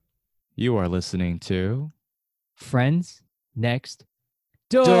You are listening to Friends Next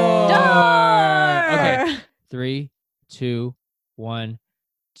Door. Okay. 3, 2, 1.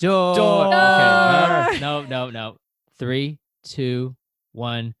 Door. Okay. No. 3, 2,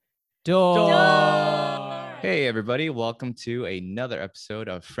 1. Door. Hey everybody, welcome to another episode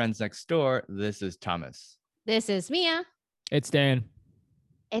of Friends Next Door. This is Thomas. This is Mia. It's Dan.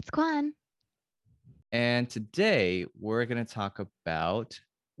 It's Quan. And today we're going to talk about,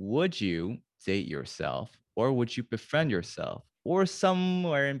 would you date yourself or would you befriend yourself or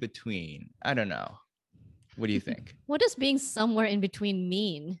somewhere in between? I don't know. What do you think? What does being somewhere in between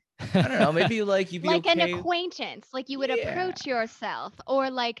mean? I don't know. Maybe like you'd be like okay. an acquaintance, like you would approach yourself,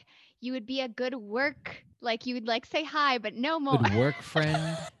 or like you would be a good work, like you would like say hi, but no more. Good work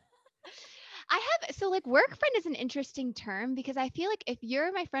friend. Like work friend is an interesting term because I feel like if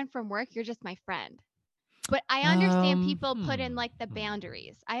you're my friend from work, you're just my friend. But I understand people put in like the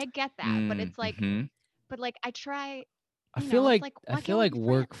boundaries. I get that, but it's like, but like I try. I feel like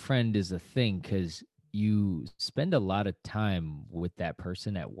work friend is a thing because you spend a lot of time with that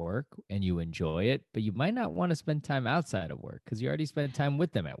person at work and you enjoy it, but you might not want to spend time outside of work because you already spent time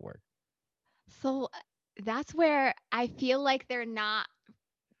with them at work. So that's where I feel like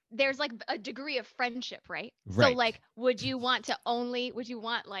there's like a degree of friendship, right? So like, would you want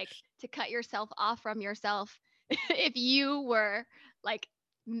like to cut yourself off from yourself if you were like,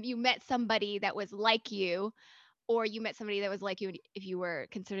 you met somebody that was like you, or you met somebody that was like you if you were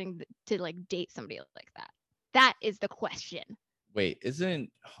considering to like date somebody like that? That is the question. Wait,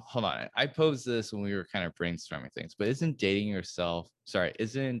 hold on. I posed this when we were kind of brainstorming things, but isn't dating yourself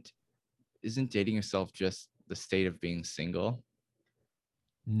just the state of being single?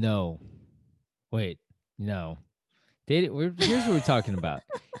 No. Wait, no. Here's what we're talking about.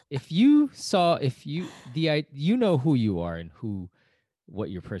 You know who you are and what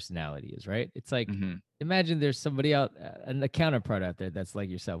your personality is, right? It's like, imagine there's somebody out, a counterpart out there that's like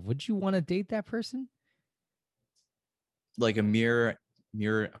yourself. Would you want to date that person? Like a mirror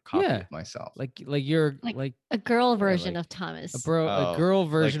copy of myself. Like you're like a girl version of Thomas. A girl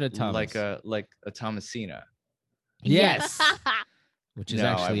version of Thomas. Like a Thomasina. Yes. Which is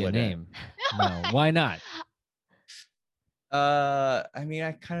actually a name. No, why not? I mean,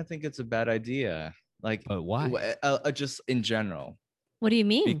 I kind of think it's a bad idea. Like, but why? Just in general. What do you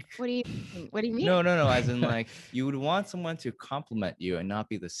mean? What do you mean? No. As in, like, you would want someone to compliment you and not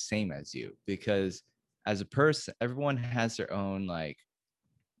be the same as you, because as a person, everyone has their own like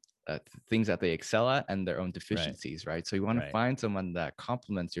things that they excel at and their own deficiencies, right? So you want to find someone that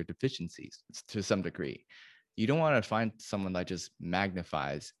complements your deficiencies to some degree. You don't want to find someone that just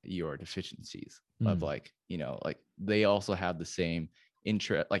magnifies your deficiencies of like, like they also have the same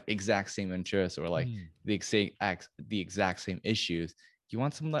interest, like exact same interests, or like the exact same issues. You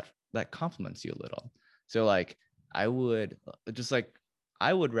want someone that complements you a little. So like I would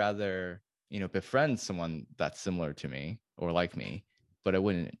rather, befriend someone that's similar to me or like me, but I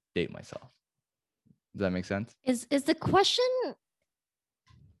wouldn't date myself. Does that make sense? Is the question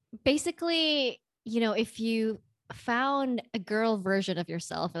basically, if you found a girl version of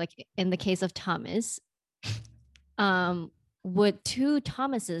yourself, like in the case of Thomas, would two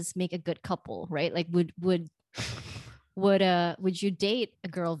Thomases make a good couple, right? Like would you date a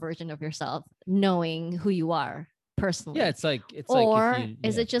girl version of yourself knowing who you are personally? Yeah,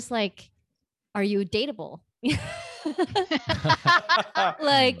 is it just like, are you dateable?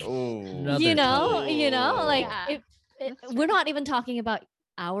 Like, we're not even talking about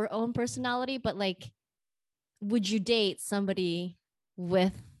our own personality, but like, would you date somebody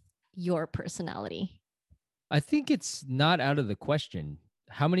with your personality? I think it's not out of the question.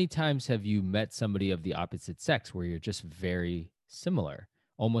 How many times have you met somebody of the opposite sex where you're just very similar,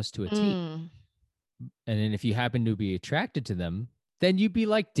 almost to a T? And then if you happen to be attracted to them, then you'd be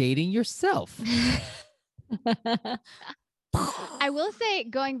like dating yourself. I will say,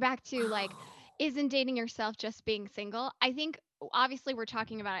 going back to like, isn't dating yourself just being single? I think obviously we're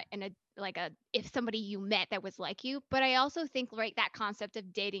talking about it if somebody you met that was like you, but I also think that concept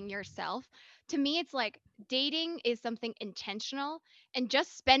of dating yourself, to me, it's like dating is something intentional, and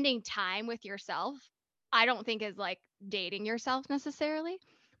just spending time with yourself, I don't think is like dating yourself necessarily.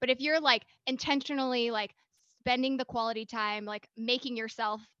 But if you're like intentionally like spending the quality time, like making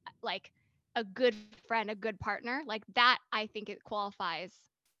yourself like a good friend, a good partner, like that, I think it qualifies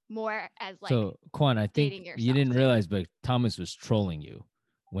more as like. So Quan, I think you didn't realize, but Thomas was trolling you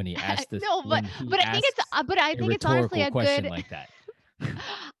when he asked this. No, but I think it's honestly a question good like that.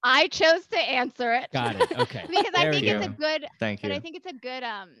 I chose to answer it. Got it. Okay. Because I think it's a good. Thank you. But I think it's a good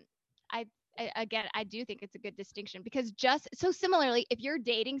again, I do think it's a good distinction, because just so similarly, if you're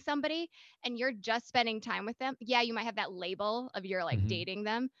dating somebody and you're just spending time with them, yeah, you might have that label of you're like dating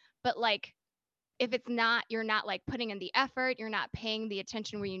them, but like if it's not, you're not like putting in the effort, you're not paying the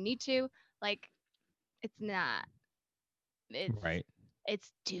attention where you need to, like it's not, it's Right.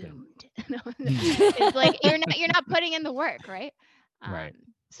 it's doomed. No, it's like you're not putting in the work, right? Right.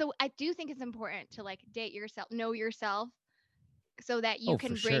 So I do think it's important to like date yourself, know yourself, so that you Oh,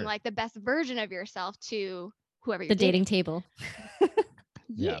 can for bring sure. like the best version of yourself to whoever The you're dating table.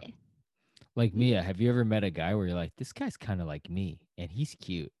 Yeah. Like Mia, have you ever met a guy where you're like, this guy's kind of like me and he's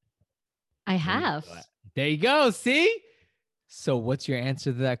cute? I have. There you go. See? So what's your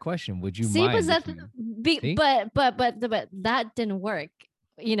answer to that question? Would you See, mind? but if that, you- See? but that didn't work.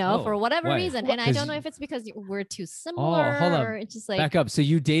 For Oh, whatever why? reason, and I 'Cause don't know you- if it's because we're too similar hold on. or it's just like Back up. So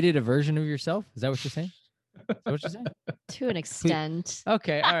you dated a version of yourself? Is that what you're saying? Is that what you're saying? to an extent.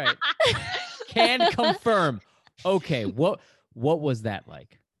 Okay. All right. Can confirm. Okay. What was that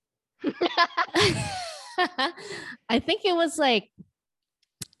like? I think it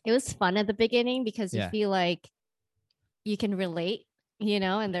was fun at the beginning because you Yeah. feel like you can relate,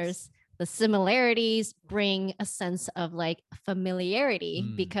 and there's the similarities bring a sense of like familiarity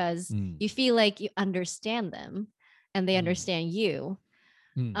because you feel like you understand them and they understand you.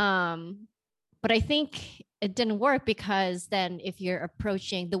 But I think it didn't work because then if you're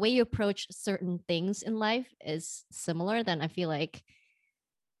approaching the way you approach certain things in life is similar, then I feel like,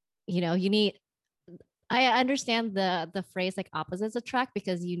 you need, I understand the phrase like opposites attract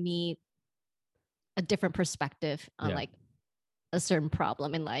because you need a different perspective on like a certain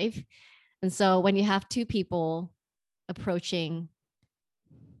problem in life. And so when you have two people approaching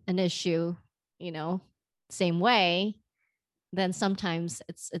an issue, same way, then sometimes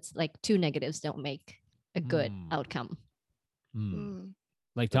it's like two negatives don't make a good outcome.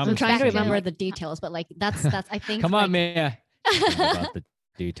 Like Tom I'm was trying to saying, remember like- the details, but like that's I think. Come on, like, Mia. Tell me about the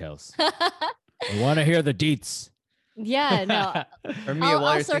details. I want to hear the deets. Yeah, no. For me, while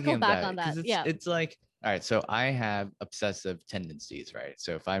I'll you're circle thinking back about on it, 'cause that. it's, Yeah. it's like, all right, so I have obsessive tendencies, right?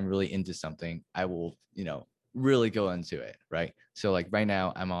 So if I'm really into something, I will, really go into it, right? So like right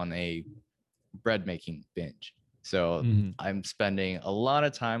now, I'm on a bread making binge. So I'm spending a lot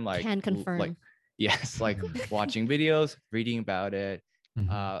of time like Can confirm. like yes, like watching videos, reading about it,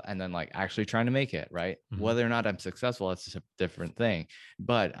 and then like actually trying to make it, right? Whether or not I'm successful, that's just a different thing.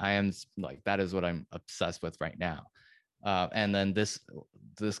 But I am like, that is what I'm obsessed with right now. And then this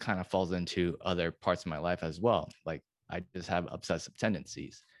kind of falls into other parts of my life as well. Like I just have obsessive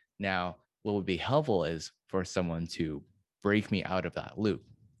tendencies. Now, what would be helpful is for someone to break me out of that loop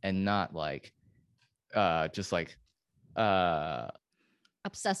and not like just like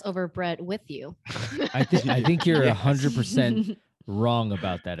Obsess over bread with you. I think you're Yes. 100% wrong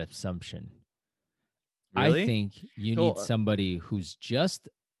about that assumption. Really? I think you Cool. need somebody who's just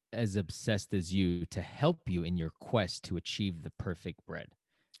as obsessed as you to help you in your quest to achieve the perfect bread.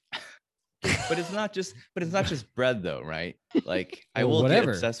 But it's not just bread though, right? Like I Or will whatever.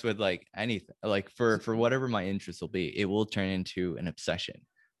 get obsessed with like anything, like for whatever my interests will be, it will turn into an obsession,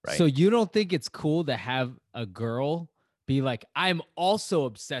 right? So you don't think it's cool to have a girl be like, I'm also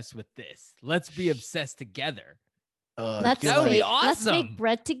obsessed with this. Let's be obsessed together. Let's that would be make, let's awesome. make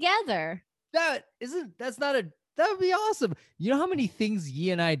bread together. That would be awesome. You know how many things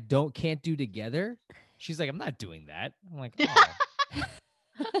Yi and I can't do together? She's like, I'm not doing that. I'm like, oh.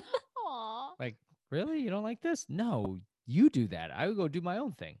 Aw. Like, really? You don't like this? No, you do that. I would go do my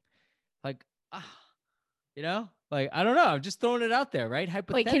own thing. Like, like, I don't know. I'm just throwing it out there, right? Wait,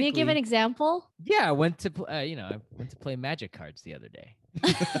 Hypothetically. can you give an example? Yeah, I went to, I went to play Magic cards the other day.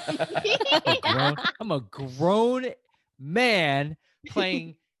 I'm a grown man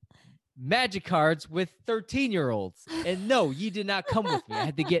playing Magic cards with 13-year-olds. And no, you did not come with me. I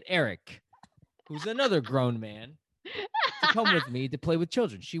had to get Eric, who's another grown man, to come with me to play with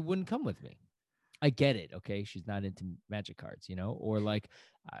children. She wouldn't come with me. I get it. Okay. She's not into Magic cards, or like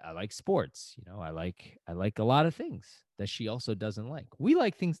I like sports, I like a lot of things that she also doesn't like. We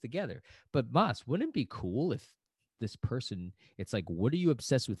like things together. But Mas, wouldn't it be cool if this person, it's like, what are you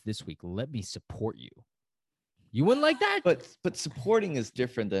obsessed with this week? Let me support you. You wouldn't like that? But supporting is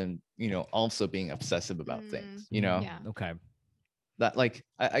different than, also being obsessive about things, Yeah. Okay. That like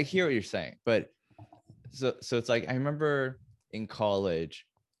I hear what you're saying, but so it's like I remember in college,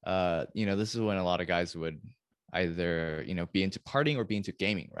 this is when a lot of guys would either be into partying or be into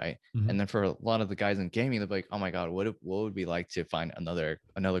gaming, right? And then for a lot of the guys in gaming, they're like, oh my god, what would we like to find another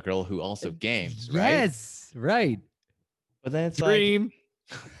girl who also games, right? Yes, right. But then it's Dream.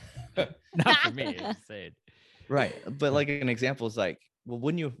 like Not for me. I'm just saying. right, but like an example is like well,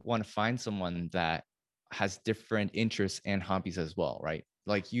 wouldn't you want to find someone that has different interests and hobbies as well, right?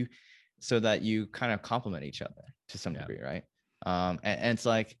 Like you, so that you kind of complement each other to some Yeah. degree, right? And it's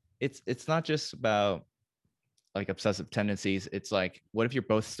like it's not just about like obsessive tendencies. It's like, what if you're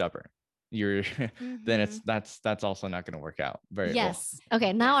both stubborn? You're then Mhm. that's also not going to work out very well. Yes.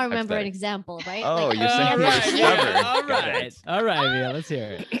 Okay. Now I remember an Hypothetic. example, right? Oh, Like, you're saying All you're right, stubborn. Mia. All Got right. it. All right, Mia. Let's hear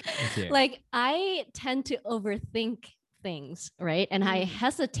it. Let's hear it. like I tend to overthink things, right? And I Mm.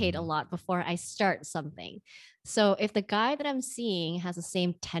 hesitate a Mhm. lot before I start something. So if the guy that I'm seeing has the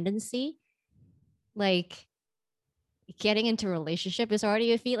same tendency, like getting into a relationship is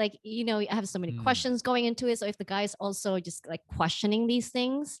already a feat. Like, you know, I have so many Mm. questions going into it. So if the guy's also just like questioning these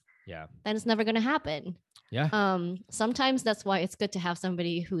things, Yeah. then it's never gonna happen. Yeah. Sometimes that's why it's good to have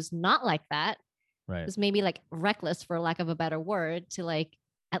somebody who's not like that, Right. who's maybe like reckless for lack of a better word, to like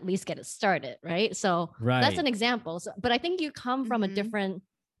at least get it started, right? So that's an Right. example. So, but I think you come from a Mhm. different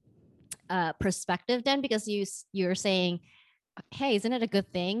perspective then, because you're saying, hey, isn't it a good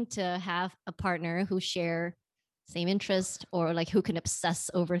thing to have a partner who share same interest, or like who can obsess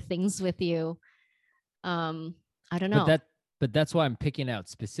over things with you? I don't know. But that's why I'm picking out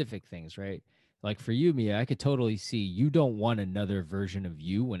specific things, right? Like for you, Mia, I could totally see you don't want another version of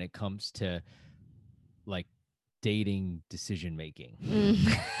you when it comes to like dating decision making.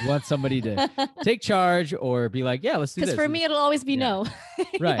 You want somebody to take charge or be like, yeah, let's do Because this. for me, it'll always be Yeah. no.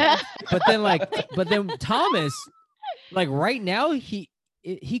 Right. But then Thomas, like right now, he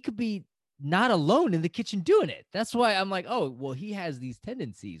could be not alone in the kitchen doing it. That's why I'm like, oh, well, he has these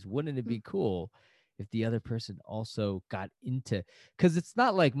tendencies. Wouldn't it be cool if the other person also got into? Because it's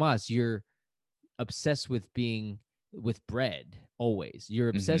not like Moss, you're obsessed with being with bread always. You're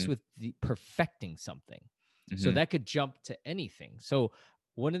obsessed with perfecting something. So that could jump to anything. So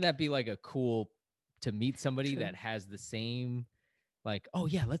wouldn't that be like a cool to meet somebody True. that has the same, like, oh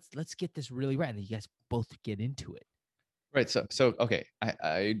yeah, let's get this really right, and you guys both get into it. Right. So okay,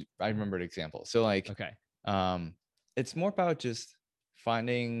 I remember an example. So like, Okay. it's more about just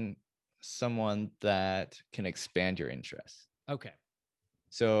finding someone that can expand your interests. Okay.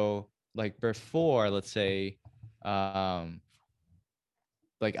 So like before, let's say,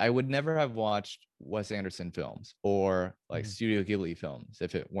 like I would never have watched Wes Anderson films or like Studio Ghibli films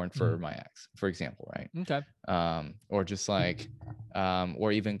if it weren't for my ex, for example, right? Okay. Or just like,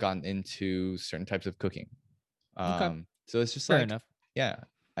 or even gotten into certain types of cooking. Okay. So it's just Fair like, enough. yeah,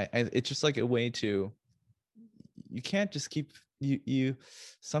 it's just like a way to, you can't just keep you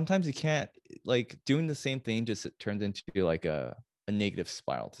sometimes you can't, like doing the same thing just it turns into like a negative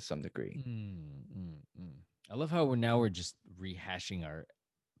spiral to some degree. I love how we're just rehashing our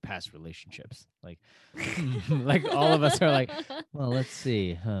past relationships. Like, like all of us are like, well, let's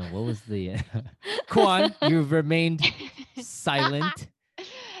see. What was the Kwan? You've remained silent.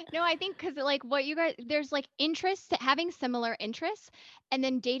 No, I think because like what you guys, there's like interests, having similar interests, and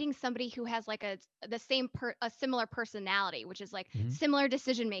then dating somebody who has like a similar personality, which is like Mhm. similar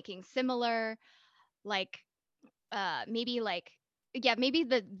decision making, similar like maybe like yeah, maybe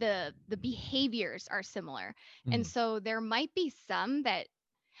the behaviors are similar. And Mm. so there might be some that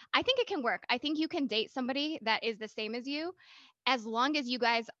I think it can work. I think you can date somebody that is the same as you, as long as you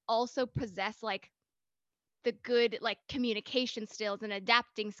guys also possess like the good like communication skills and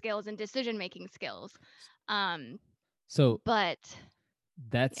adapting skills and decision making skills. So But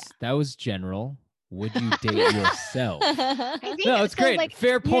that was general. Would you date yourself? I think No, it's so, great. like,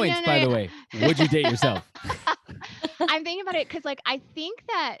 Fair no, points, no, by no, the way. Would you date yourself? I'm thinking about it because, like, I think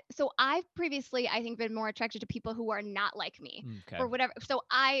that so I've previously, I think, been more attracted to people who are not like me Okay. for whatever. So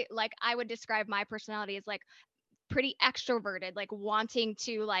I would describe my personality as like pretty extroverted, like wanting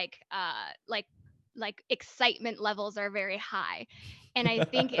to like excitement levels are very high. And I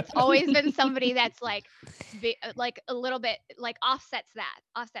think it's always been somebody that's like a little bit like offsets that.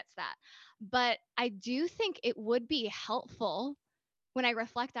 But I do think it would be helpful when I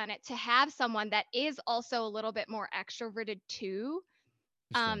reflect on it to have someone that is also a little bit more extroverted too.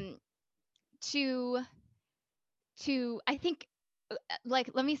 Interesting. Um to I think like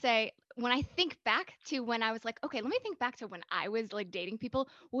let me say when I think back to when I was like, okay, let me think back to when I was like dating people.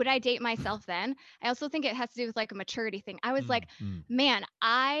 Would I date myself then? I also think it has to do with like a maturity thing. I was like, man,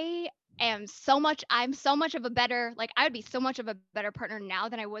 I'm so much of a better, like I would be so much of a better partner now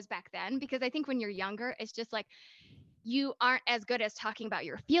than I was back then. Because I think when you're younger, it's just like you aren't as good as talking about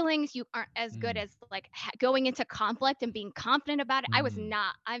your feelings. You aren't as good as like going into conflict and being confident about it. I was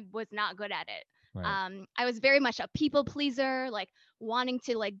not good at it. Right. I was very much a people pleaser, like wanting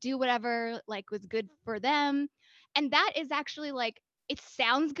to like do whatever like was good for them. And that is actually like it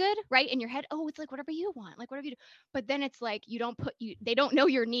sounds good, right? In your head, oh, it's like whatever you want, like whatever you do. But then it's like they don't know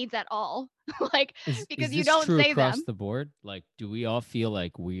your needs at all. Like Is because you this don't true say across them. the board? Like, do we all feel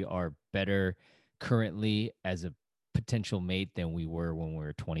like we are better currently as a potential mate than we were when we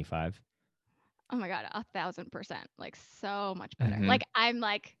were 25? Oh my God, 1,000%. Like so much better. Mhm. Like I'm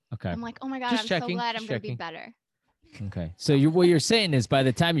like, Okay. oh my God, Just I'm checking, so glad just I'm gonna be checking. better. Okay. So what you're saying is by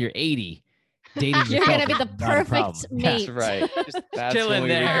the time you're 80, dating You're yourself gonna be is the not a problem. perfect That's mate. right. That's chilling when we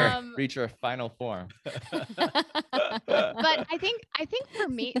there. reach our final form. But I think for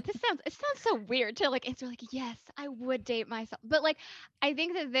me, it sounds so weird to like answer like, yes, I would date myself. But like I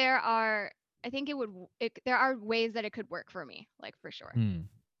think that there are ways that it could work for me, like for sure.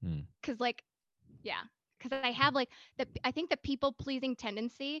 Cause like, yeah. Cause I have like I think the people pleasing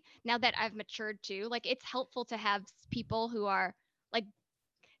tendency now that I've matured too, like it's helpful to have people who are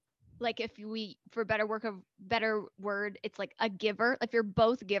like if we for better word, it's like a giver. If you're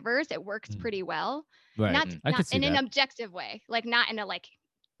both givers, it works pretty well. Right. Not I could see in that. an objective way, like not in a like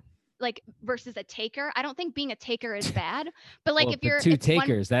versus a taker. I don't think being a taker is bad, but like Well, if you're two it's one-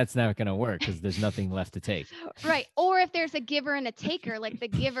 takers, that's not going to work because there's nothing left to take. right, or if there's a giver and a taker, like the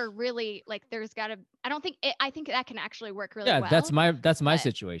giver really like there's got to. I think that can actually work really well. That's my but-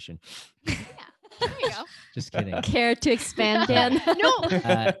 situation. Yeah, there you go. Just kidding. Care to expand, Dan?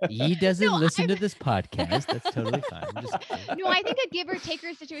 No. He doesn't No, listen to this podcast. That's totally fine. I'm just kidding. No, I think a giver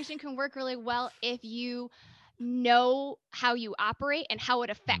taker situation can work really well if you know how you operate and how it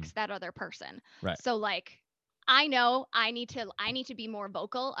affects that other person. Right. So like I know I need to be more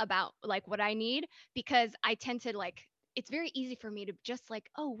vocal about like what I need because I tend to like it's very easy for me to just like,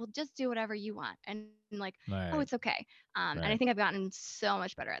 oh, well just do whatever you want and like, oh, it's okay. And I think I've gotten so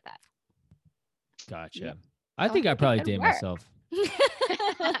much better at that. Gotcha. Yep. I So think I it probably could date work. myself.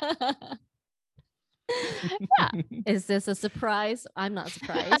 Yeah. Is this a surprise? I'm not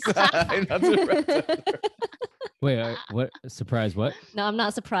surprised. I'm not surprised. Wait, what? Surprise? What? No, I'm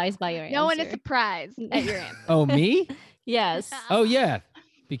not surprised by your answer. No one is surprised at your answer. Oh, me? Yes. Oh, yeah.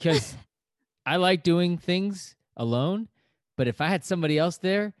 Because I like doing things alone, but if I had somebody else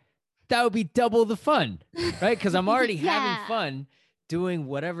there, that would be double the fun, right? Because I'm already having Yeah. fun doing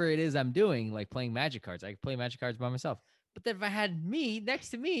whatever it is I'm doing, like playing Magic cards. I could play Magic cards by myself. But then if I had me next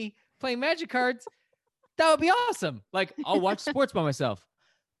to me playing Magic cards, that would be awesome. Like I'll watch sports by myself.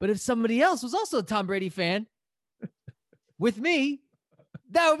 But if somebody else was also a Tom Brady fan with me,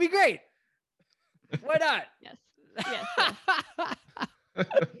 that would be great. Why not? Yes.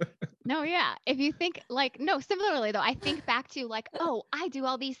 No, yeah. If you think like, no, similarly though, I think back to like, oh, I do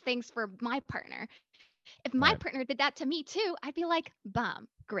all these things for my partner. If my Right. partner did that to me too, I'd be like, bomb,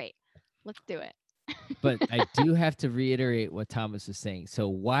 great. Let's do it. But I do have to reiterate what Thomas is saying. So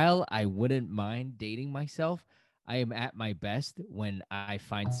while I wouldn't mind dating myself, I am at my best when I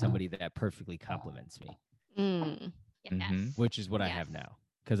find somebody that perfectly compliments me, Mm. Yes. Mhm. which is what I have Yes. now.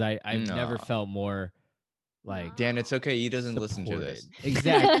 Because I've never Aw. felt more like Dan, it's okay. He doesn't listen to supported. this.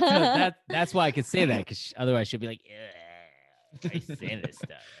 Exactly. So that's why I could say that because otherwise she'll be like, yeah, I say this stuff.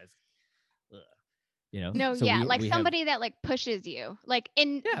 That's, ugh." You know? No, So yeah, we- like we have- somebody that like pushes you, like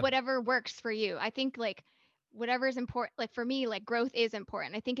in Yeah. whatever works for you. I think like whatever is important, like for me, like growth is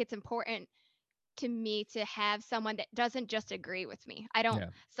important. I think it's important to me to have someone that doesn't just agree with me. I don't. Yeah.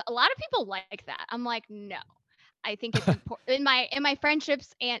 So a lot of people like that. I'm like, no. I think it's important in my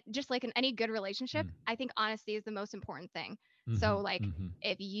friendships and just like in any good relationship. Mm. I think honesty is the most important thing. So Mhm, like mhm.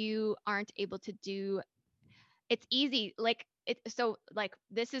 if you aren't able to do it's easy like it so like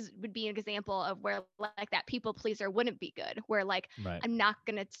this would be an example of where like that people pleaser wouldn't be good where like Right. I'm not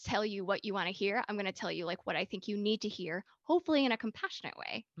going to tell you what you want to hear. I'm going to tell you like what I think you need to hear, hopefully in a compassionate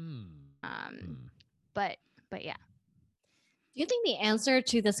way. But yeah. Do you think the answer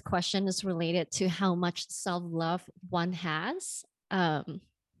to this question is related to how much self-love one has?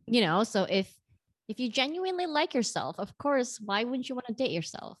 So if you genuinely like yourself, of course, why wouldn't you want to date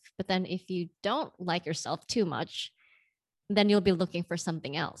yourself? But then if you don't like yourself too much, then you'll be looking for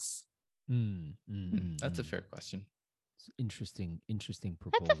something else. That's a fair question. Interesting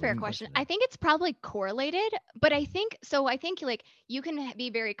proposal. That's a fair question. I think it's probably correlated, but I think like you can be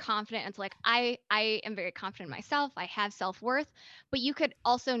very confident. It's like I am very confident in myself. I have self-worth, but you could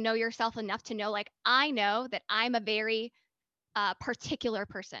also know yourself enough to know like I know that I'm a very particular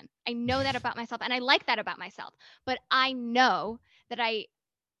person. I know that about myself and I like that about myself, but I know that I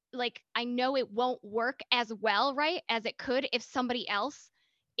know it won't work as well, right, as it could if somebody else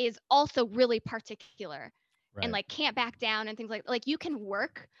is also really particular. Right. And like can't back down and things like you can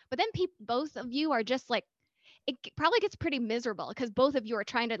work, but then both of you are just like it probably gets pretty miserable because both of you are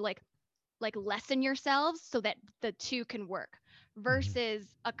trying to like lessen yourselves so that the two can work versus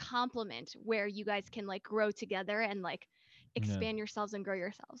a compliment where you guys can like grow together and like Yeah. expand yourselves and grow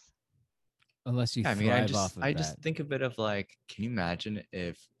yourselves. Unless you I mean, thrive off of I that. just think of it of like, can you imagine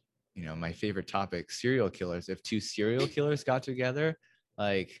if, you know, my favorite topic, serial killers, if two serial killers got together,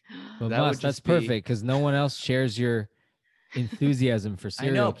 like But that would Moss, that's just be. perfect because no one else shares your enthusiasm for I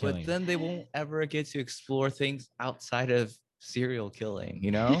serial know, killing. but then they won't ever get to explore things outside of serial killing,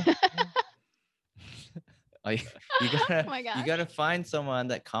 you know? Like you Oh my you gosh. gotta find someone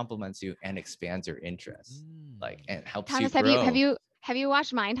that complements you and expands your interests, like, and helps Thomas, you grow. have you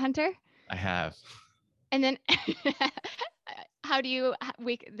watched Mindhunter? I have. And then how do you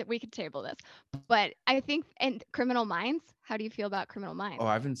we could table this. But I think and Criminal Minds, how do you feel about Criminal Minds? Oh,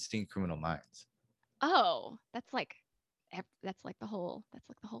 I haven't seen Criminal Minds. Oh, that's like the whole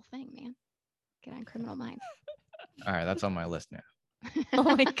thing, man. Get on Criminal Minds. All right, that's on my list now. Oh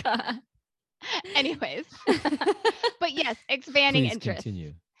my god. Anyways. But yes, expanding Please interest.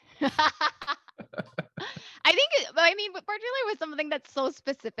 continue. I mean, particularly with something that's so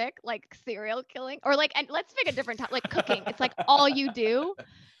specific, like serial killing, or like, and let's pick a different topic, like cooking. It's like all you do.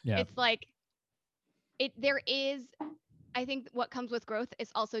 Yeah. It's like there is, I think what comes with growth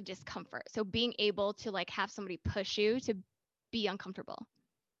is also discomfort. So being able to like have somebody push you to be uncomfortable.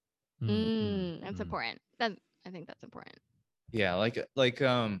 That's important. I think that's important. Yeah,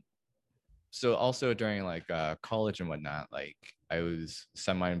 so also during like college and whatnot, like I was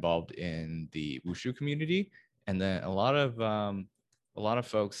semi-involved in the wushu community, and then a lot of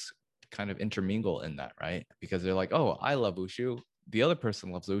folks kind of intermingle in that, right? Because they're like, oh, I love wushu, the other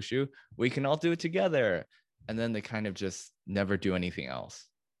person loves wushu, we can all do it together, and then they kind of just never do anything else.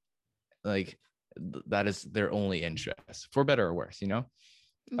 Like that is their only interest, for better or worse, you know.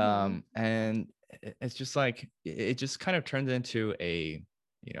 And it's just like it just kind of turns into a,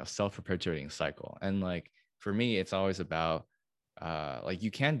 you know, self-perpetuating cycle. And like for me, it's always about like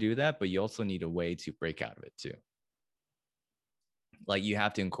you can do that, but you also need a way to break out of it too. Like you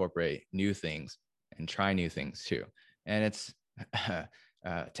have to incorporate new things and try new things too. And it's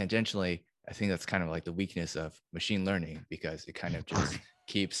tangentially, I think that's kind of like the weakness of machine learning, because it kind of just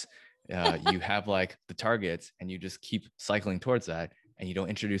keeps you have like the targets and you just keep cycling towards that, and you don't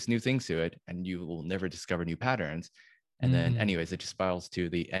introduce new things to it, and you will never discover new patterns. And then anyways, it just spirals to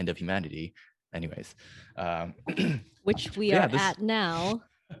the end of humanity anyways. Which we are at now.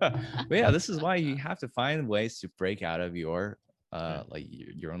 But yeah, this is why you have to find ways to break out of your like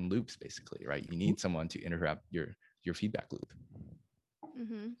your own loops, basically, right? You need someone to interrupt your feedback loop.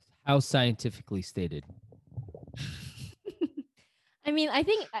 How scientifically stated? I mean, I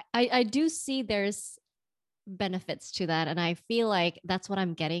think I do see there's benefits to that, and I feel like that's what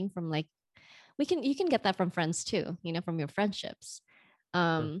I'm getting from like you can get that from friends too, you know, from your friendships.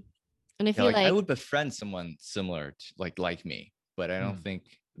 And I feel like I would befriend someone similar to like me, but I don't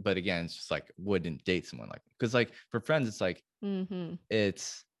think, but again, it's just like wouldn't date someone like me. Because like for friends, it's like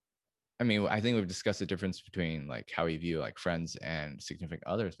it's, I mean, I think we've discussed the difference between like how we view like friends and significant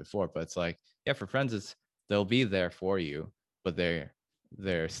others before, but it's like, yeah, for friends, it's they'll be there for you, but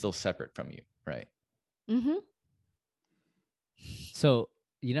they're still separate from you, right? So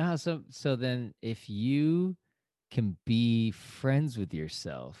you know how so then if you can be friends with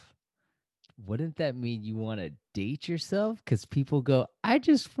yourself, wouldn't that mean you want to date yourself? Because people go, I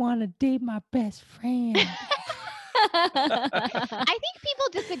just want to date my best friend. I think people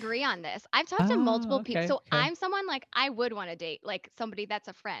disagree on this. I've talked to multiple people. So I'm someone like I would want to date like somebody that's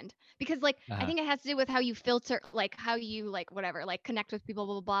a friend, because like I think it has to do with how you filter, like how you like whatever, like connect with people,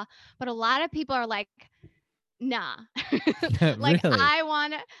 blah, blah, blah. But a lot of people are like, nah. Like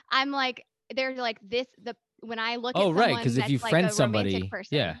Really? I'm like, they're like this, when I look at Oh, someone right. Because if you that's, like, friend a romantic somebody,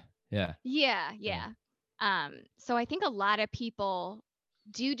 person, yeah. so I think a lot of people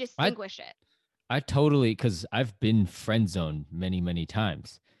do distinguish it. I totally, because I've been friend zoned many, many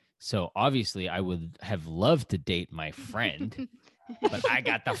times. So obviously I would have loved to date my friend, but I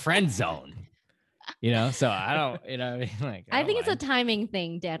got the friend zone, you know? So I don't, you know, like, I think it's a timing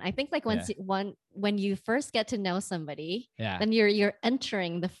thing, Dan. I think like when you first get to know somebody, then you're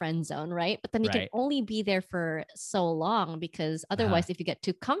entering the friend zone, right? But then you can only be there for so long, because otherwise if you get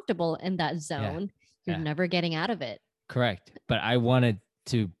too comfortable in that zone, you're never getting out of it. Correct. But I wanted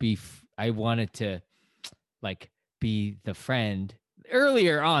to like be the friend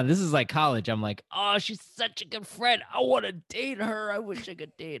earlier on. This is like college. I'm like, oh, she's such a good friend, I want to date her, I wish I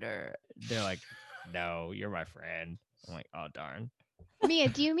could date her. They're like, no, you're my friend. I'm like, oh darn. Mia,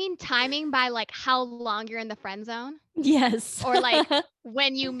 do you mean timing by like how long you're in the friend zone? Yes. Or like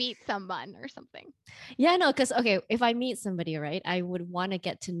when you meet someone or something? Yeah, no, because okay, if I meet somebody, right, I would want to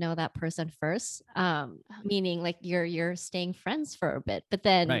get to know that person first. Meaning like you're staying friends for a bit, but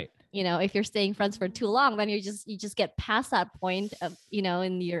then Right. if you're staying friends for too long, then you just get past that point of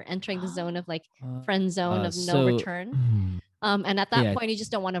and you're entering the zone of like friend zone of no return. And at that Yeah. point, you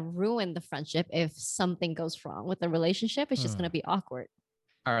just don't want to ruin the friendship if something goes wrong with the relationship. It's just going to be awkward.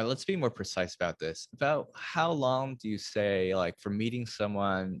 All right, let's be more precise about this. About how long do you say, like, for meeting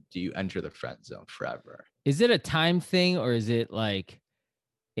someone, do you enter the friend zone forever? Is it a time thing or is it like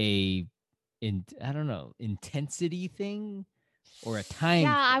I don't know, intensity thing or a time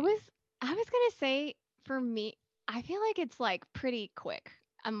Yeah, I thing? was gonna say for me, I feel like it's like pretty quick.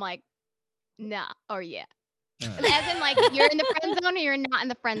 I'm like, nah, or yeah. As in like you're in the friend zone or you're not in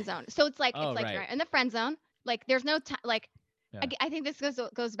the friend zone. So it's like right. you're in the friend zone. Like there's no time. Like Yeah. I think this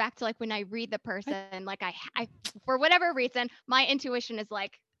goes back to like when I read the person. Like I for whatever reason, my intuition is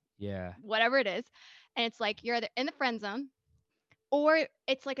like Yeah. whatever it is, and it's like you're either in the friend zone or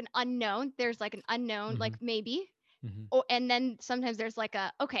it's like an unknown. There's like an unknown, like maybe. Or and then sometimes there's like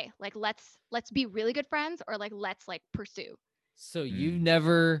a okay, like let's be really good friends or like let's like pursue. So you've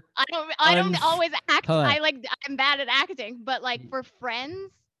never I don't always act. Hold on. I'm bad at acting, but like for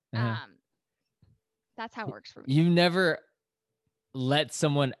friends, that's how it works for me. You've never let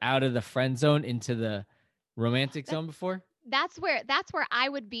someone out of the friend zone into the romantic zone before? That's where I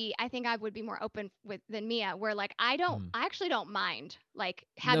would be. I think I would be more open with than Mia, where like I actually don't mind like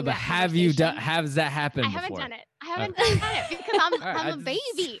having but that have you done? conversation. Has that happened? I haven't before? done it. I haven't done it because I'm a just-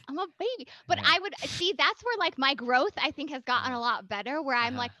 baby. I'm a baby. But I would see that's where like my growth I think has gotten a lot better. Where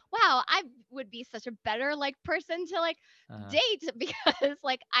I'm like, wow, I would be such a better like person to like date because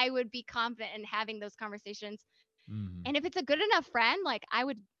like I would be confident in having those conversations. And if it's a good enough friend, like I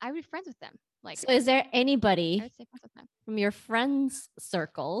would be friends with them. Like, So is there I anybody would stay friends with them. from your friends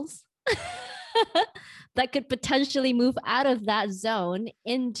circles that could potentially move out of that zone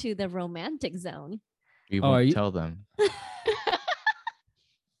into the romantic zone? You Oh, are won't you- tell them. I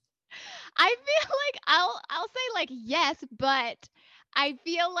feel like I'll say like yes, but I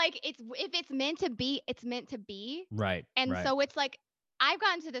feel like if it's meant to be, it's meant to be. Right. And right. so it's like I've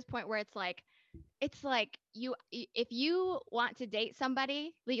gotten to this point where it's like if you want to date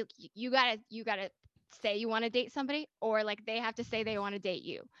somebody, like, you gotta say you want to date somebody, or like they have to say they want to date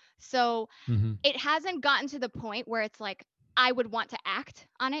you. So it hasn't gotten to the point where it's like I would want to act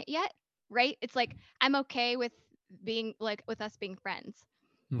on it yet, right? It's like I'm okay with being like with us being friends.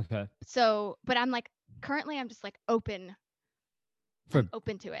 Okay. So, but I'm like currently I'm just like open. I'm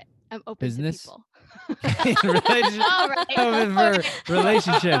open to it. I'm open business? to people. All right. Open for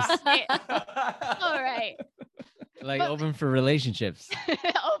relationships. All right. Like open for relationships.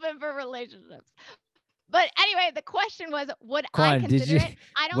 Open for relationships. But anyway, the question was, would I Quan, consider it?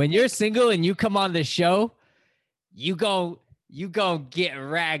 I don't. When you're single and you come on the show, you gon' get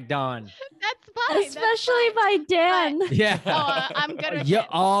ragged on. That's fine. Especially by Dan. Yeah. I'm good with Yeah, it.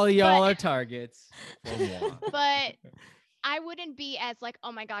 all y'all are targets. But I wouldn't be as like,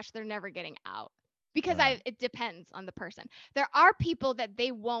 oh my gosh, they're never getting out. Because it depends on the person. There are people that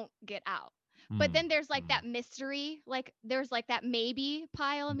they won't get out. But then there's like that mystery, like there's like that maybe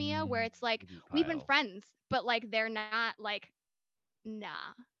pile of Mia where it's like we've been friends, but like they're not like nah.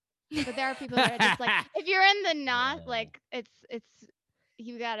 But there are people that are just like if you're in the not, like it's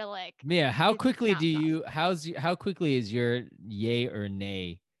you gotta like Mia, how it's quickly not do you how quickly is your yay or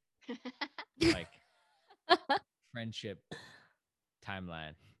nay like friendship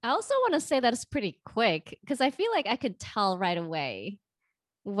timeline? I also want to say that it's pretty quick because I feel like I could tell right away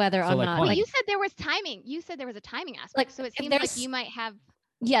whether So, or like, not. what? Well, you said there was timing. You said there was a timing aspect. So it if seems like there's- you might have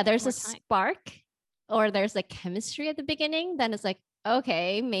yeah, there's more a time. spark or there's a chemistry at the beginning, then it's like,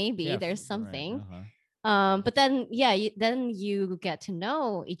 okay, maybe Yeah, there's right, something. uh-huh. But then then you get to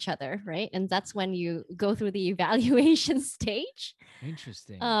know each other, right? And that's when you go through the evaluation stage.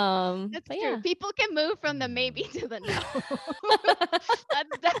 Interesting. That's but true. yeah. People can move from the maybe to the no.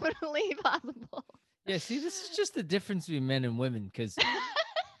 That's definitely possible. Yeah, see, this is just the difference between men and women because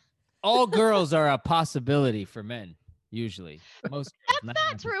all girls are a possibility for men, usually. Most That's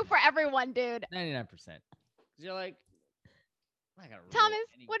not true for everyone, dude. 99%. You're like, I gotta rule Thomas,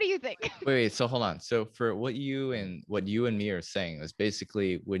 any- what do you think? Wait, so hold on. So for what you and me are saying is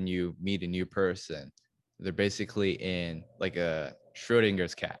basically when you meet a new person, they're basically in like a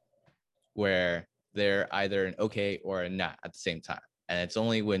Schrodinger's cat, where they're either an okay or a not at the same time. And it's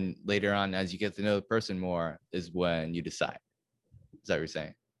only when later on, as you get to know the person more, is when you decide. Is that what you're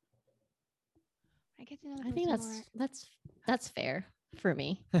saying? I get to know. I think that's fair for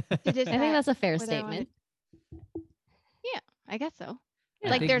me. To I think that's a fair whether I wanna- statement. Yeah, I guess so. I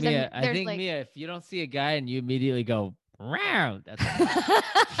Like think there's Mia, a I there's think like Mia, if you don't see a guy and you immediately go round,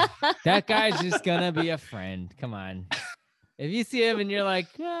 that guy's just gonna be a friend. Come on. If you see him and you're like,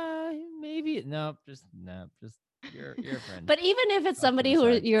 maybe just you're a friend. But even if it's Off to somebody the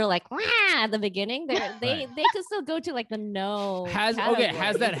who side. you're like, "Wah," at the beginning, they Right. they could still go to like the no. Has that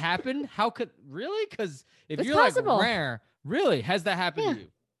category. happened? How could really? Because if It's you're possible. like rare, really, has that happened Yeah. to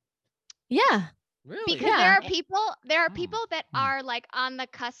you? Yeah. Really? because Yeah. there are Hmm. people that Hmm. are like on the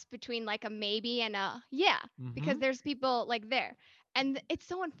cusp between like a maybe and a yeah, because Mhm. there's people like there. And it's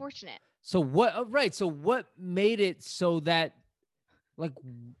so unfortunate. So what? Right. So what made it so that, like,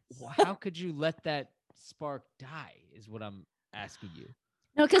 how could you let that spark die? Is what I'm asking you.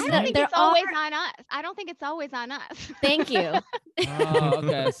 No, because I don't think there it's are. always on us. I don't think it's always on us. Thank you. Oh,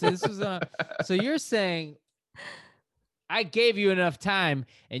 okay. So this was so you're saying I gave you enough time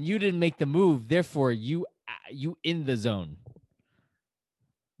and you didn't make the move, therefore you in the zone.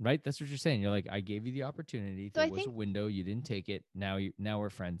 Right? That's what you're saying. You're like, I gave you the opportunity. So There I was a think- window. You didn't take it. Now we're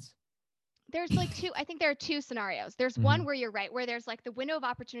friends. There's like I think there are two scenarios. There's one where you're right, where there's like the window of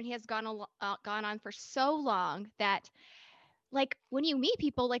opportunity has gone on for so long that like when you meet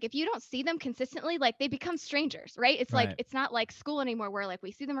people, like if you don't see them consistently, like they become strangers, right? It's like Right. it's not like school anymore where like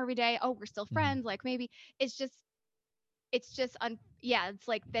we see them every day. Oh, we're still friends. Like maybe it's just yeah, it's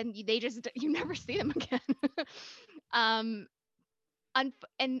like then they just you never see them again. And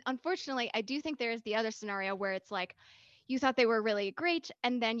unfortunately, I do think there is the other scenario where it's like you thought they were really great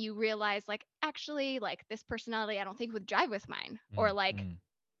and then you realize like actually like this personality I don't think would jive with mine, or like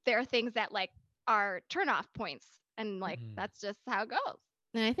there are things that like are turnoff points, and like that's just how it goes.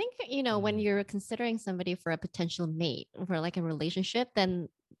 And I think, when you're considering somebody for a potential mate or like a relationship, then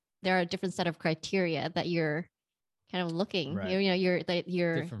there are a different set of criteria that you're kind of looking, Right. you're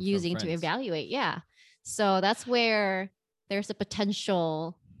Different from using to friends. evaluate. Yeah. So that's where there's a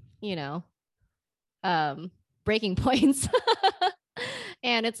potential, breaking points.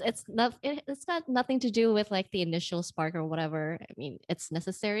 And it's got nothing to do with like the initial spark or whatever. I mean, it's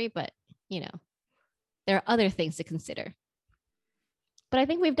necessary, but there are other things to consider. But I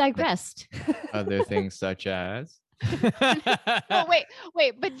think we've digressed. Other things such as Well,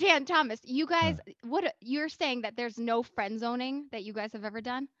 wait, but Jan, Thomas, you guys, you're saying that there's no friend zoning that you guys have ever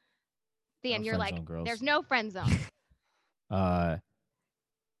done? Dan, you're friend like, zone girls. there's no friend zone.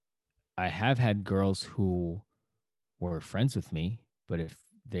 I have had girls who were friends with me, but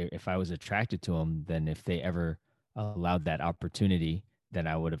if I was attracted to them, then if they ever allowed that opportunity, then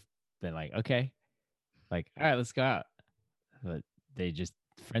I would have been like, okay, like, all right, let's go out. But they just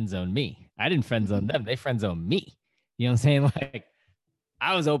friend zoned me. I didn't friend zone them. They friend zoned me. You know what I'm saying? Like,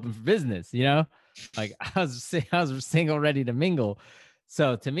 I was open for business, like I was single, ready to mingle.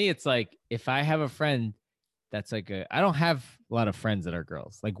 So to me, it's like, if I have a friend that's like I don't have a lot of friends that are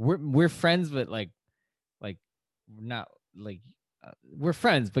girls. Like we're friends, but like we're not like we're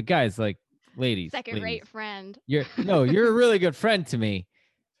friends, but guys, like ladies, Second-rate friend. You're a really good friend to me,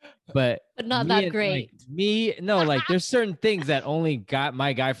 but not that great. Like there's certain things that only got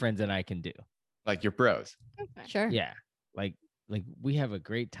my guy friends and I can do. like your bros. Sure. Yeah, like we have a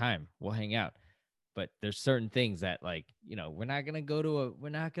great time. We'll hang out. But there's certain things that like, we're not going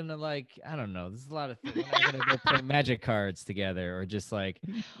to like, I don't know. There's a lot of things. We're not going to go play magic cards together, or just like,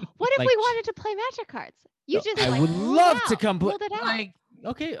 what if like, we wanted to play magic cards? You just I like, would love to come play. Ruled it out. Like,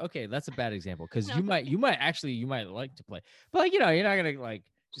 okay. That's a bad example. Cause you might like to play, but like, you're not going to like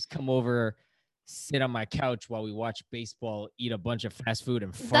just come over, sit on my couch while we watch baseball, eat a bunch of fast food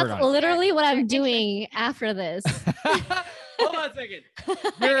and fart That's on it. literally what I'm doing after this. Hold on a second.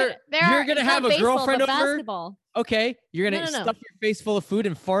 You're gonna have a baseball, girlfriend but over. basketball. Okay, you're gonna No. stuff your face full of food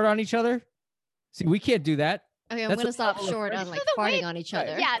and fart on each other. See, we can't do that. Okay, I'm That's gonna a stop level of short on friendship. like So the farting way- on each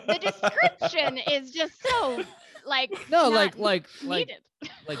other. Yeah, the description is just so like No, not like needed.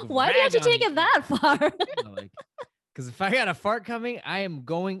 Why do you have to rag on take each it that far? Because if I got a fart coming, I am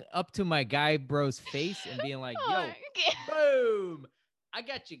going up to my guy bro's face and being like, "Yo, Oh, okay. boom, I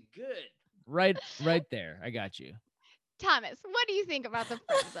got you good, right there, I got you." Thomas, what do you think about the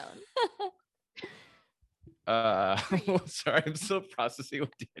friend zone? Sorry, I'm still processing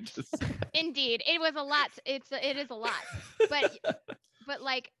what Dan just said. Indeed, it was a lot. It is a lot. But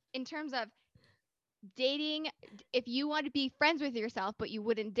like in terms of dating, if you want to be friends with yourself, but you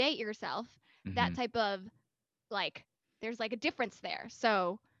wouldn't date yourself, that Mhm. type of like, there's like a difference there.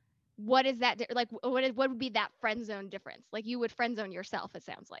 So what is that? Like, what would be that friend zone difference? Like you would friend zone yourself, it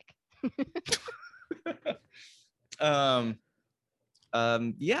sounds like.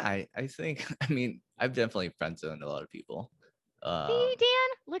 Yeah, I think, I've definitely friend zoned a lot of people. See, Dan,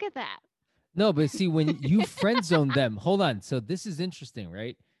 look at that. No, but see, when you friend zone them, hold on. So this is interesting,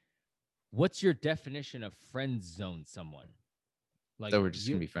 right? What's your definition of friend zone someone? Like, So we're just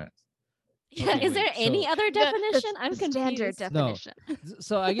gonna be friends. Yeah, Okay, is there wait, any so- other definition? I'm the standard confused. No. definition.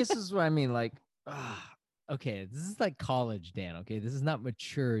 So I guess this is what I mean. Like, okay, this is like college Dan. Okay, this is not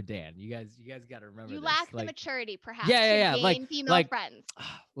mature Dan. You guys got to remember. You this. lack the Like, maturity, perhaps, yeah. to Like- gain female like- friends.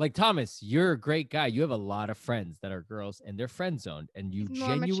 like Thomas, you're a great guy. You have a lot of friends that are girls, and they're friend zoned, and you He's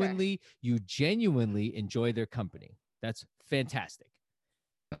more mature. genuinely enjoy their company. That's fantastic.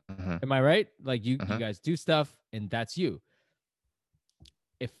 Uh-huh. Am I right? Like you Uh-huh. guys do stuff, and that's you.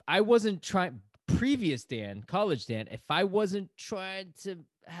 If I wasn't trying, previous Dan, college Dan, if I wasn't trying to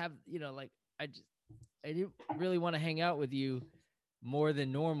have, like I didn't really want to hang out with you more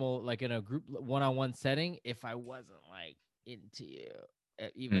than normal, like in a group one-on-one setting, if I wasn't like into you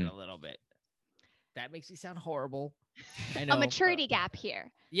even a little bit. That makes me sound horrible. I know. A maturity gap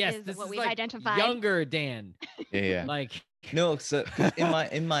here. Yes, is this what is we've like identified. younger Dan. Yeah. Like No, so 'cause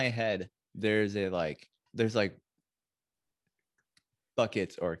in my head, there's like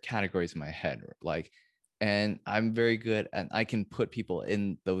buckets or categories in my head, like, and I'm very good and I can put people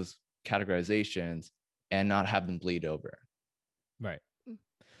in those categorizations and not have them bleed over. right.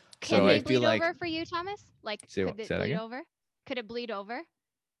 Can So they I bleed feel like over for you, Thomas? Like, Say could it that bleed again? over? Could it bleed over?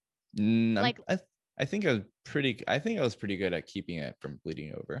 Like Like- I think I was pretty good at keeping it from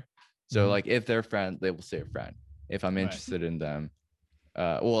bleeding over. So Mhm. like if they're a friend, they will stay a friend. If I'm Right. interested in them,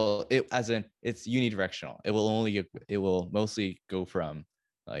 well, it's unidirectional. It will mostly go from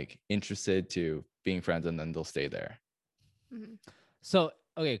like interested to being friends, and then they'll stay there. Mhm. So,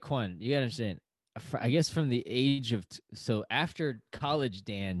 okay, Quan, you gotta understand. I guess from the age of so after college,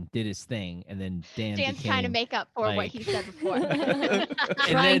 Dan did his thing, and then Dan Dan's trying to became, make up for what like- he said before.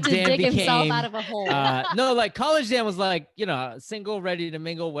 Trying then to Dan dig himself became, out of a hole. no, like college Dan was like, single, ready to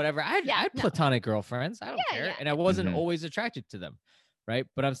mingle, whatever. I Yeah, had no. platonic girlfriends. I don't Yeah, care, yeah. and I wasn't Mhm. always attracted to them, right?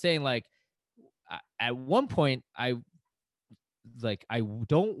 But I'm saying like, at one point, I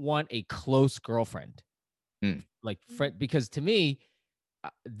don't want a close girlfriend, Mm. like friend, because to me,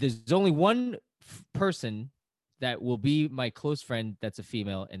 there's only one person that will be my close friend that's a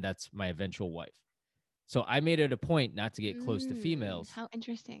female, and that's my eventual wife. So I made it a point not to get close to females How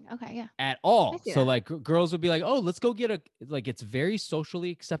interesting. Okay, yeah. at all. see So that. like girls would be like, "Oh, let's go get it's very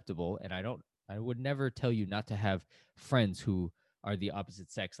socially acceptable." And I would never tell you not to have friends who are the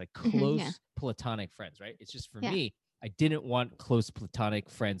opposite sex, like Mhm, close yeah. platonic friends, right? It's just for Yeah. me, I didn't want close platonic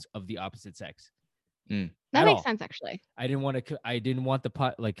friends of the opposite sex. That at makes all. sense, actually. I didn't want the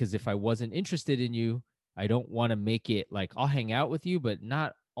pot, like, because if I wasn't interested in you, I don't want to make it like I'll hang out with you, but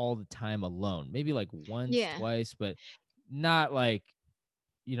not all the time alone. Maybe like once, Yeah. twice, but not like,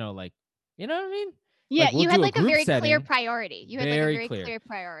 like, you know what I mean? Yeah, Like, we'll you had do a like a group very clear setting, priority. You had like a very very clear. clear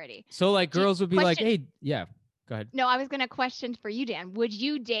priority. So like Do you- girls would be like, question- "Hey, yeah, go ahead." No, I was gonna question for you, Dan. Would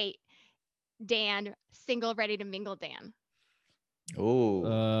you date Dan, single, ready to mingle Dan? Oh,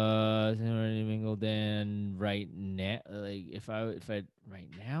 Ready to mingle Dan right now. Like if I right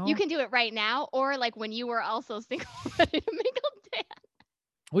now, You can do it right now, or like when you were also single, ready to mingle Dan.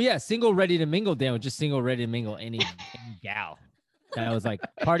 Well, yeah, single ready to mingle Dan was just single ready to mingle any gal. That was like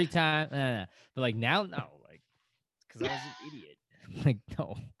party time. Nah. But like now, no, like because I was an idiot. Like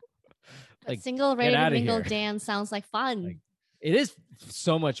no, But like single get ready to outta mingle here. Dan sounds like fun. Like, it is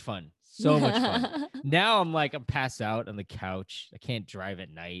so much fun. So much fun. Now I'm passed out on the couch. I can't drive at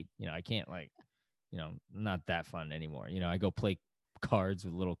night. I can't not that fun anymore. I go play cards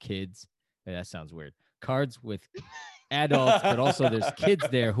with little kids. Hey, that sounds weird. Cards with adults, but also there's kids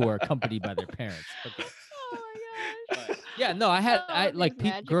there who are accompanied by their parents. Okay. Oh my gosh. Yeah, no, I Oh, like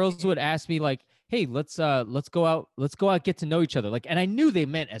there's magic girls here. would ask me like, "Hey, let's go out, get to know each other." Like, and I knew they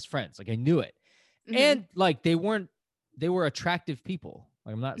meant as friends. Like I knew it. Mhm. And like they were attractive people.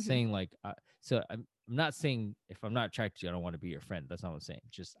 Like I'm not Mhm. saying like so I'm not saying if I'm not attracted to you, I don't want to be your friend. That's not what I'm saying.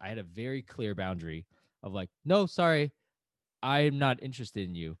 Just I had a very clear boundary of like, no, sorry, I'm not interested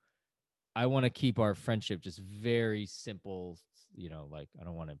in you. I want to keep our friendship just very simple. Like I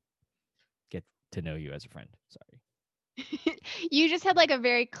don't want to get to know you as a friend. Sorry. You just had like a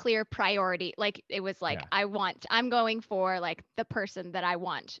very clear priority. Like it was like Yeah. I'm going for like the person that I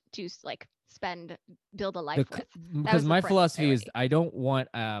want to like build a life with. Because the my first philosophy is priority. I don't want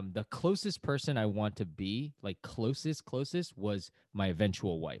the closest person I want to be, like closest was my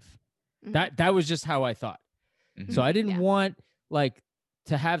eventual wife. Mhm. That was just how I thought. So Mhm. I didn't Yeah. want like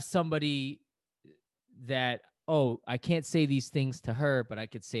to have somebody that, oh, I can't say these things to her, but I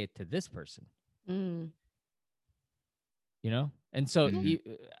could say it to this person. Mm. And so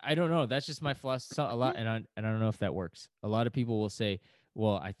Mhm. I don't know. That's just my philosophy. A lot, and I don't know if that works. A lot of people will say,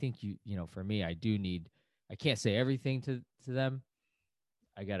 "Well, I think you know, for me, I can't say everything to them.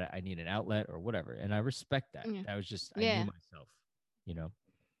 I need an outlet or whatever." And I respect that. Yeah. That was just I knew Yeah. myself, you know.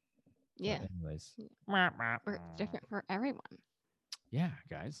 So Yeah. anyways, Or it's different for everyone. yeah,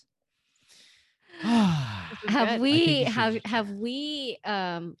 guys. This is Have good. I think we you should just- have we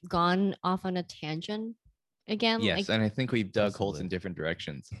gone off on a tangent again? Yes, and I think we've dug holes Possibly. in different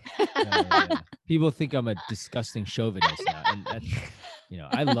directions. Yeah. People think I'm a disgusting chauvinist now, and that's, you know,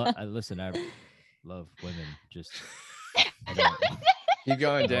 I listen. I love women. Just I don't. Keep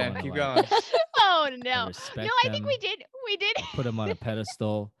going, I don't Dan. wanna, Keep like, going. Oh I no. respect No, I think we them. did. We did. I put them on a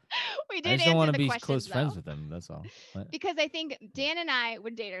pedestal. We I did just don't want answer to the be questions close friends though. with them. That's all. What? Because I think Dan and I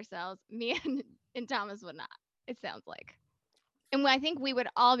would date ourselves. Me and Thomas would not. It sounds like. And I think we would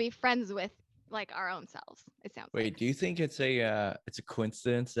all be friends with like our own selves. It sounds Wait, like. do you think it's a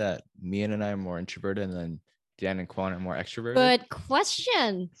coincidence that me and I are more introverted and then Dan and Quan are more extroverted? Good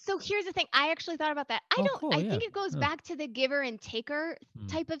question. So here's the thing. I actually thought about that. Oh, cool, I yeah. think it goes Huh. back to the giver and taker Hmm.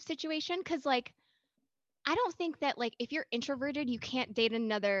 type of situation. Cause like I don't think that like if you're introverted, you can't date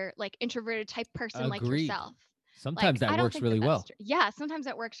another like introverted type person like Agreed. yourself. Sometimes Like, I that don't works think really that well. that's true. Yeah, sometimes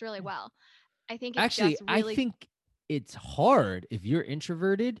that works really well. I think it's Actually, just really I think it's hard if you're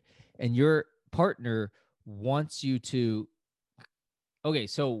introverted and your partner wants you to. Okay,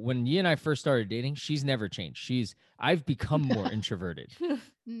 so when you and I first started dating, she's never changed. I've become more introverted. The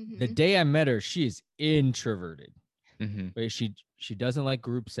Mhm. day I met her, she is introverted. Mm-hmm. Right? She doesn't like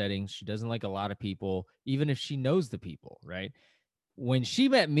group settings. She doesn't like a lot of people, even if she knows the people, right? When she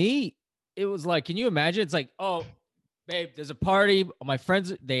met me, it was like, can you imagine? It's like, oh, babe, there's a party. My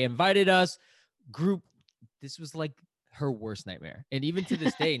friends, they invited us. Group. This was like her worst nightmare. And even to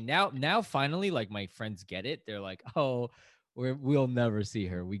this day, now finally, like my friends get it. They're like, oh, we'll never see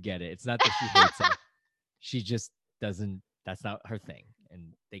her. We get it. It's not that she hates us. She just doesn't. That's not her thing,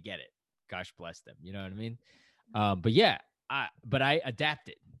 and they get it. Gosh bless them. You know what I mean? But yeah, I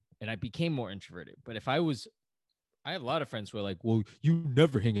adapted and I became more introverted. But I have a lot of friends who are like, well, you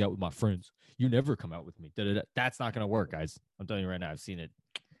never hang out with my friends. You never come out with me. Da-da-da. That's not going to work, guys. I'm telling you right now. I've seen it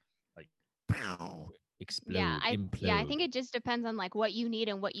like explode, Yeah, I implode. think it just depends on like what you need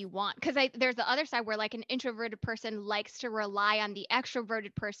and what you want. Because there's the other side where like an introverted person likes to rely on the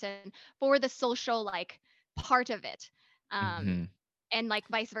extroverted person for the social like part of it, Mm-hmm. and like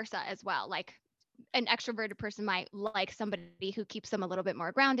vice versa as well. Like an extroverted person might like somebody who keeps them a little bit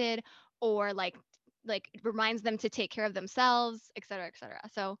more grounded, or like reminds them to take care of themselves, et cetera, et cetera.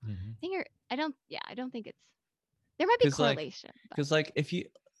 So Mhm. I think I don't think it's there might be 'Cause, like- correlation. but- Because like if you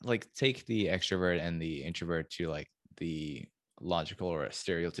like take the extrovert and the introvert to like the logical or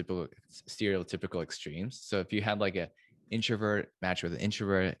stereotypical extremes. So if you had like a introvert match with an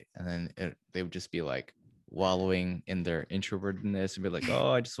introvert, and then they would just be like wallowing in their introvertedness and be like,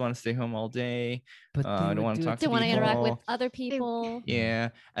 oh, I just want to stay home all day. But I don't want to talk to Don't want to interact with people. other people. Yeah.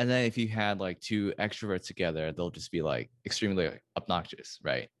 And then if you had like two extroverts together, they'll just be like extremely obnoxious,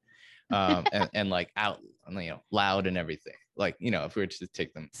 right? And like out, loud and everything. Like, if we were to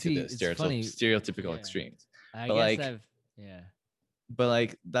take them See, to the it's funny. stereotypical Yeah. extremes. I But, guess like- yeah. But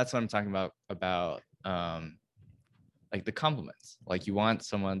like that's what I'm talking about like the compliments. Like you want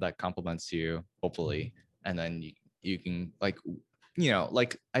someone that compliments you, hopefully, and then you can like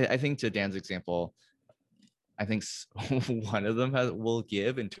like I think to Dan's example, I think one of them will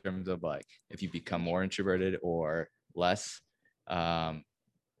give in terms of like if you become more introverted or less.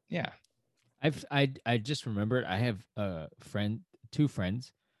 Yeah. I just remembered I have two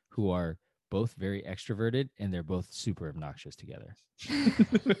friends who are both very extroverted and they're both super obnoxious together.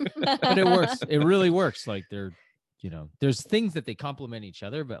 But it works. It really works. Like they're, there's things that they complement each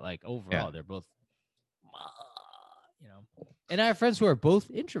other, but like overall, they're both, And I have friends who are both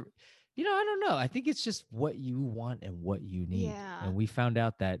introvert. I don't know. I think it's just what you want and what you need. Yeah. And we found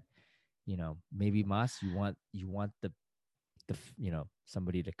out that, maybe Mas, you want the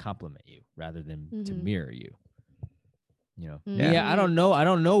somebody to compliment you rather than to Mhm. mirror you. Yeah. Mia, I don't know. I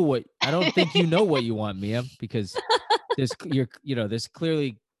don't think you know what you want, Mia, because there's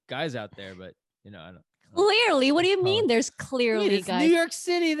clearly guys out there, but I don't. Clearly, what do you Oh. mean? There's Wait, clearly it's guys. New York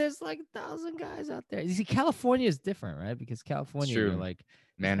City. There's like 1,000 guys out there. You see, California is different, right? Because California, you're true. like,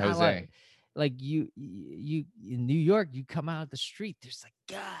 Man, there's not a lot- Jose. like you in New York, you come out the street, there's like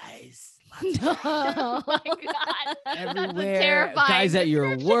guys Oh my God. That's a everywhere, terrifying guys at your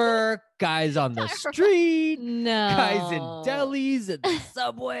description. work, guys on the Terrifying. street, No. guys in delis and the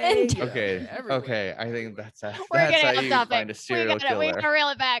subway. And- you know, Okay. everywhere. Okay. I think that's We're that's getting how off you topic. find a serial We killer. gotta reel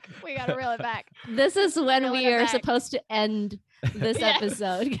it back. We gotta reel it back. This is when Reeling we it are back. supposed to end this Yeah.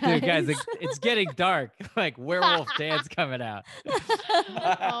 episode, guys. Dude, guys, it's getting dark. Like werewolf Dan's coming out.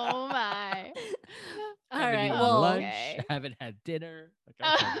 Oh my. All Haven't right. eaten Well, lunch. Okay. Haven't had dinner. Like,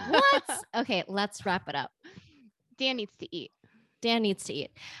 I'm hungry. what? Okay, let's wrap it up. Dan needs to eat. Dan needs to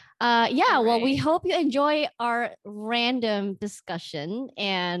eat. Yeah, well, we Right. hope you enjoy our random discussion,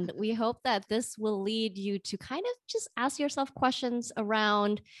 and we hope that this will lead you to kind of just ask yourself questions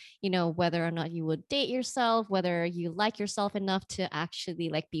around, whether or not you would date yourself, whether you like yourself enough to actually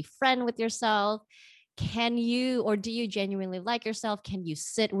like be friend with yourself. Can you, or do you genuinely like yourself? Can you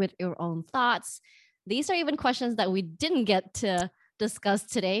sit with your own thoughts? These are even questions that we didn't get to discuss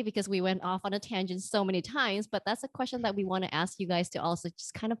today because we went off on a tangent so many times, but that's a question that we want to ask you guys to also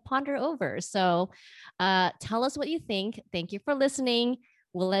just kind of ponder over. So tell us what you think. Thank you for listening.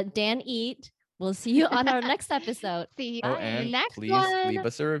 We'll let Dan eat. We'll see you on our next episode. See you Oh, in the and next please one. leave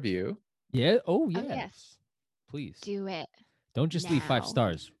us a review. Yeah. Oh, yes. yes. Please. Do it. Don't just leave 5 now.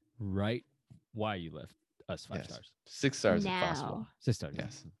 stars. Right? Why you left us 5 Yes. stars. 6 stars if possible. Now. 6 stars.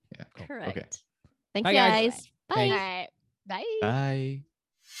 Yes. Yeah. Cool. Correct. Okay. Thanks, Bye, guys. guys. Bye. Thanks. All right. Bye. Bye.